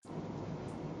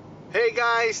Hey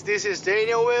guys, this is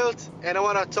Daniel Wilt, and I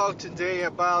want to talk today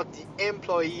about the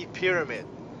employee pyramid.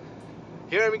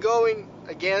 Here I'm going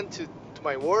again to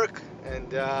my work,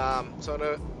 and so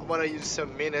I want to use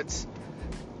some minutes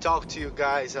talk to you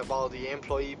guys about the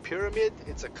employee pyramid.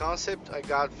 It's a concept I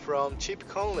got from Chip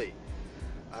Conley.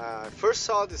 I first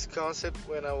saw this concept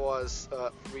when I was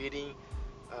reading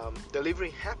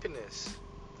Delivering Happiness.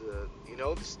 The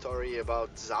story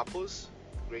about Zappos,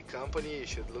 great company. You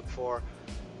should look for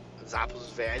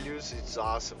Zappos values. It's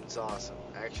awesome. It's awesome.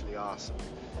 Actually awesome.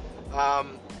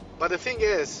 Um, but the thing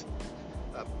is,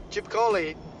 Chip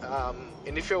Conley,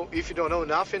 and if you don't know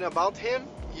nothing about him,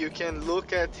 you can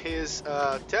look at his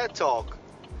TED Talk.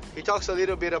 He talks a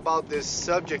little bit about this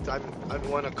subject I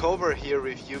want to cover here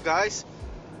with you guys.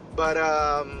 But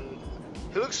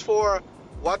he looks for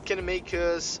what can make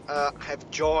us have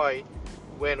joy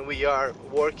when we are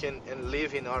working and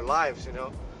living our lives.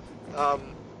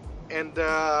 Um, and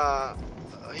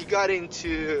he got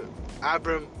into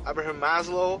Abraham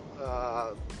Maslow,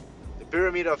 the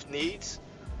pyramid of needs,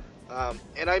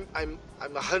 and I'm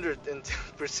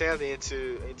 110%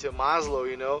 into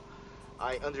Maslow.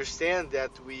 I understand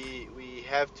that we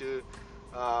have to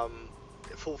um,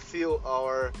 fulfill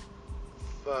our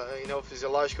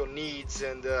physiological needs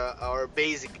and our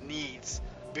basic needs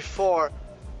before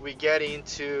we get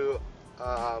into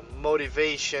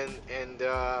motivation and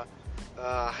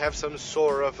have some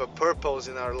sort of a purpose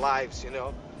in our lives.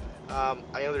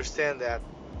 I understand that.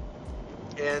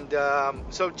 And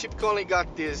so Chip Conley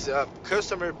got this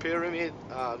customer pyramid,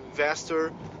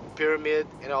 investor pyramid,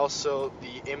 and also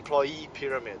the employee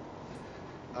pyramid.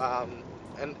 Um,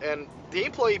 and the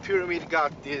employee pyramid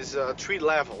got these three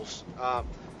levels.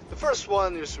 The first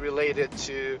one is related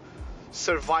to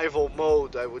survival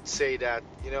mode. I would say that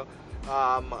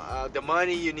the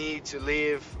money you need to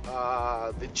live,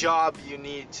 the job you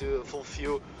need to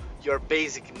fulfill your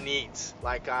basic needs.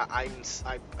 Like I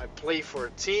play for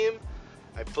a team,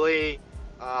 I play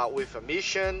with a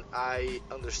mission. I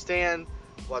understand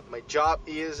what my job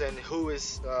is and who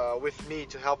is with me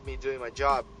to help me doing my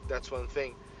job. That's one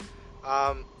thing.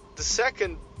 The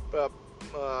second, uh,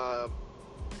 uh,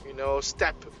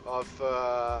 step of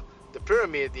the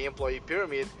pyramid, the employee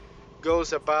pyramid,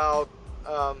 goes about: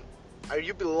 are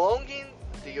you belonging?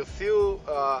 Do you feel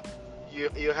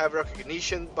you have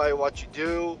recognition by what you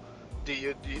do?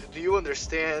 Do you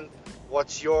understand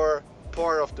what's your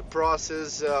part of the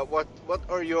process? What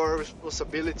are your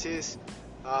responsibilities?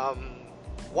 Um,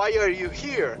 why are you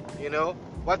here?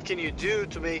 What can you do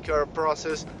to make our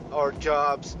process, our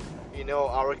jobs,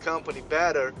 our company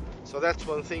better? So that's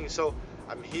one thing. So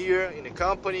I'm here in a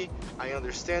company. I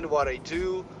understand what I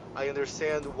do. I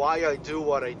understand why I do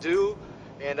what I do,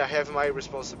 and I have my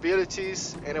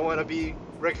responsibilities, and I want to be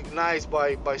recognized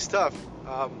by stuff.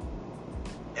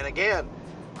 And again,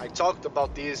 I talked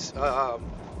about these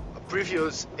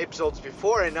previous episodes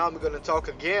before, and now I'm going to talk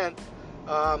again.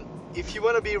 If you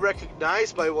want to be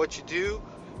recognized by what you do,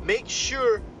 make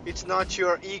sure it's not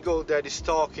your ego that is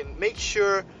talking. Make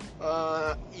sure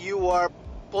you are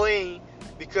playing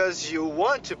because you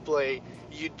want to play.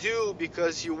 You do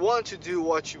because you want to do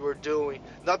what you are doing,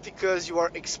 not because you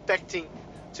are expecting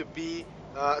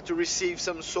to receive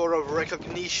some sort of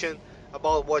recognition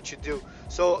about what you do.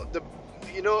 So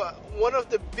one of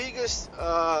the biggest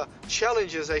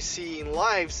challenges I see in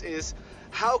lives is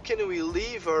how can we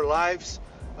live our lives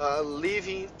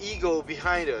leaving ego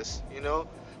behind us.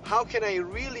 How can I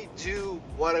really do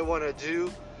what I want to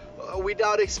do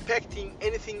without expecting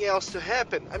anything else to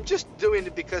happen? I'm just doing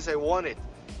it because I want it,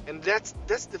 and that's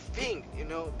the thing.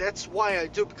 That's why I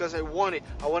do, because I want it.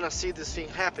 I want to see this thing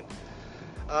happen.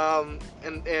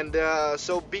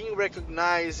 So being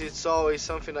recognized, it's always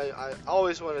something I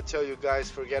always want to tell you guys: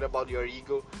 forget about your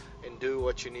ego and do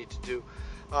what you need to do.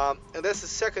 And that's the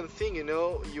second thing.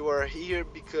 You are here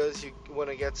because you want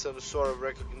to get some sort of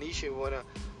recognition. You want to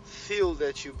feel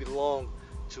that you belong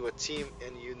to a team,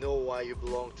 and you know why you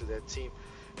belong to that team.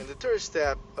 And the third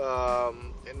step,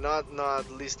 and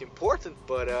not least important,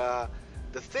 but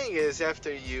the thing is,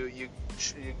 after you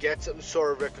get some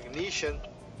sort of recognition,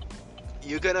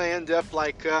 you're gonna end up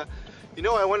like I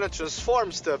want to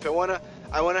transform stuff.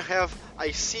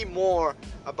 I see more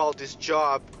about this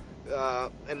job,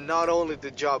 and not only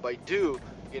the job I do.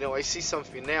 I see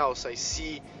something else. I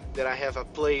see that I have a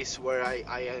place where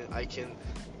I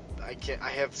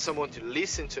have someone to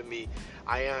listen to me.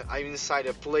 I'm inside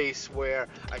a place where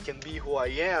I can be who I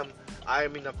am.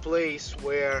 I'm in a place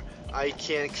where I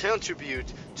can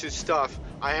contribute to stuff.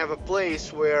 I have a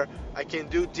place where I can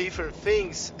do different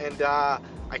things, and I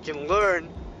can learn.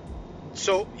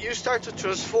 So you start to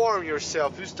transform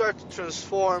yourself. You start to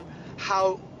transform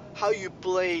how how you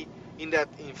play in that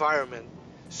environment.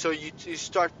 So you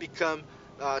start become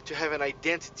to have an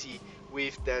identity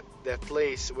with that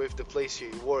place, with the place you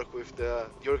work, with the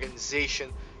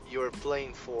organization you're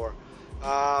playing for.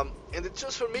 And the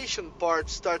transformation part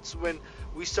starts when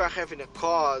we start having a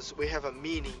cause, we have a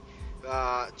meaning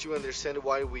to understand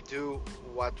why we do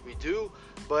what we do.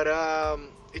 But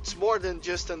it's more than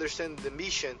just understanding the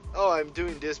mission. Oh, I'm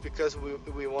doing this because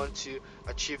we want to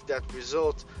achieve that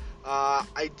result.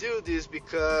 I do this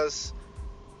because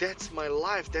that's my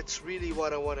life. That's really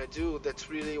what I want to do. That's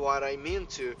really what I'm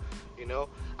into. You know,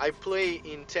 I play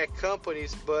in tech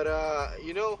companies, but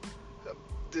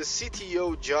the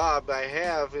CTO job I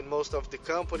have in most of the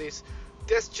companies,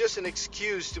 that's just an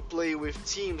excuse to play with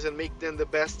teams and make them the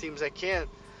best teams I can.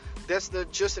 That's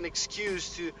not just an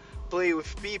excuse to play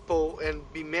with people and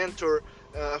be mentor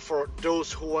for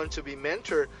those who want to be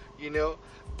mentor. You know,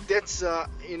 that's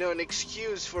an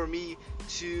excuse for me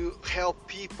to help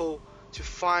people to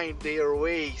find their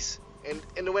ways.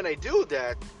 And when I do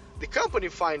that, the company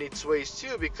find its ways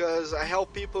too, because I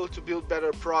help people to build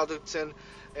better products and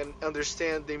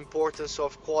understand the importance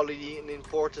of quality and the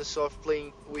importance of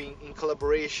playing in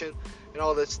collaboration and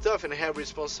all that stuff, and have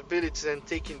responsibilities and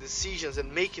taking decisions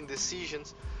and making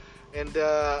decisions, and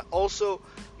also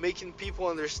making people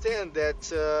understand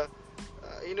that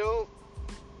you know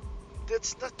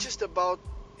that's not just about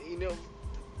you know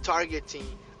targeting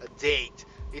a date.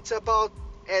 It's about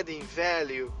adding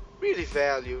value, really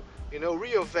value,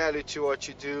 real value to what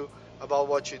you do, about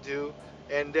what you do.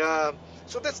 And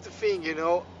so that's the thing,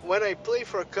 when I play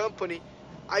for a company,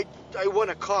 I want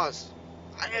a cause.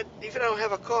 If I don't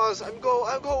have a cause,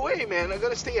 I'll go away, man. I'm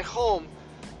gonna stay at home,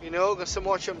 watch some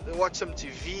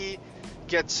TV,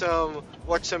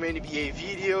 watch some NBA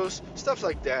videos, stuff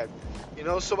like that.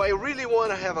 So I really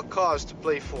want to have a cause to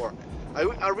play for.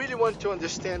 I really want to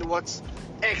understand what's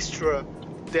extra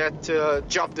that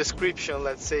job description,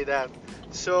 let's say that.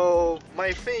 So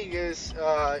my thing is,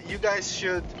 you guys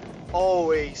should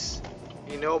always,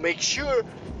 make sure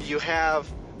you have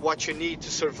what you need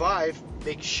to survive.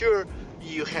 Make sure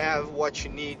you have what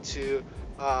you need to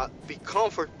be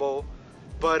comfortable,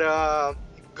 but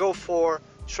go for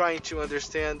trying to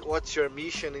understand what's your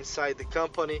mission inside the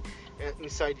company and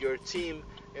inside your team,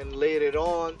 and later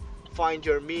on find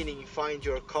your meaning, find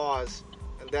your cause.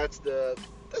 And that's the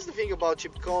thing about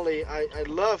Chip Conley. I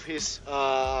love his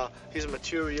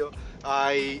material.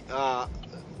 I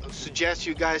suggest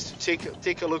you guys to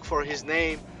take a look for his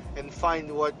name and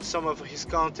find what some of his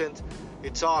content.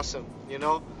 It's awesome,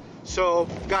 So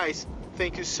guys,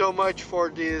 thank you so much for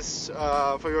this,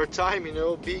 for your time.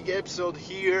 Big episode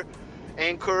here.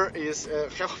 Anchor is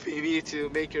helping me to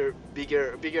make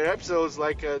bigger episodes.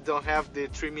 Like don't have the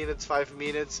 3 minutes, 5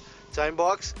 minutes time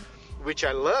box, which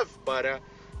I love, but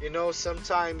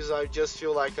sometimes I just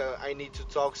feel like I need to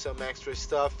talk some extra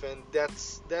stuff, and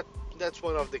that's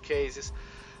one of the cases.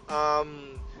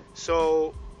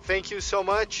 So thank you so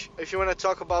much. If you want to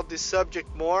talk about this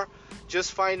subject more,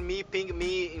 just find me, ping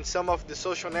me in some of the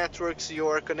social networks you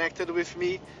are connected with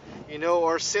me,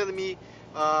 or send me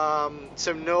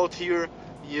some note here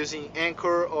using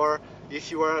Anchor, or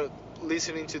if you are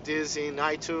listening to this in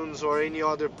iTunes or any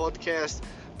other podcast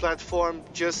platform,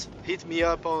 just hit me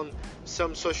up on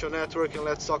some social network and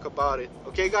let's talk about it.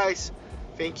 Okay guys,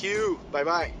 thank you, bye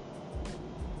bye.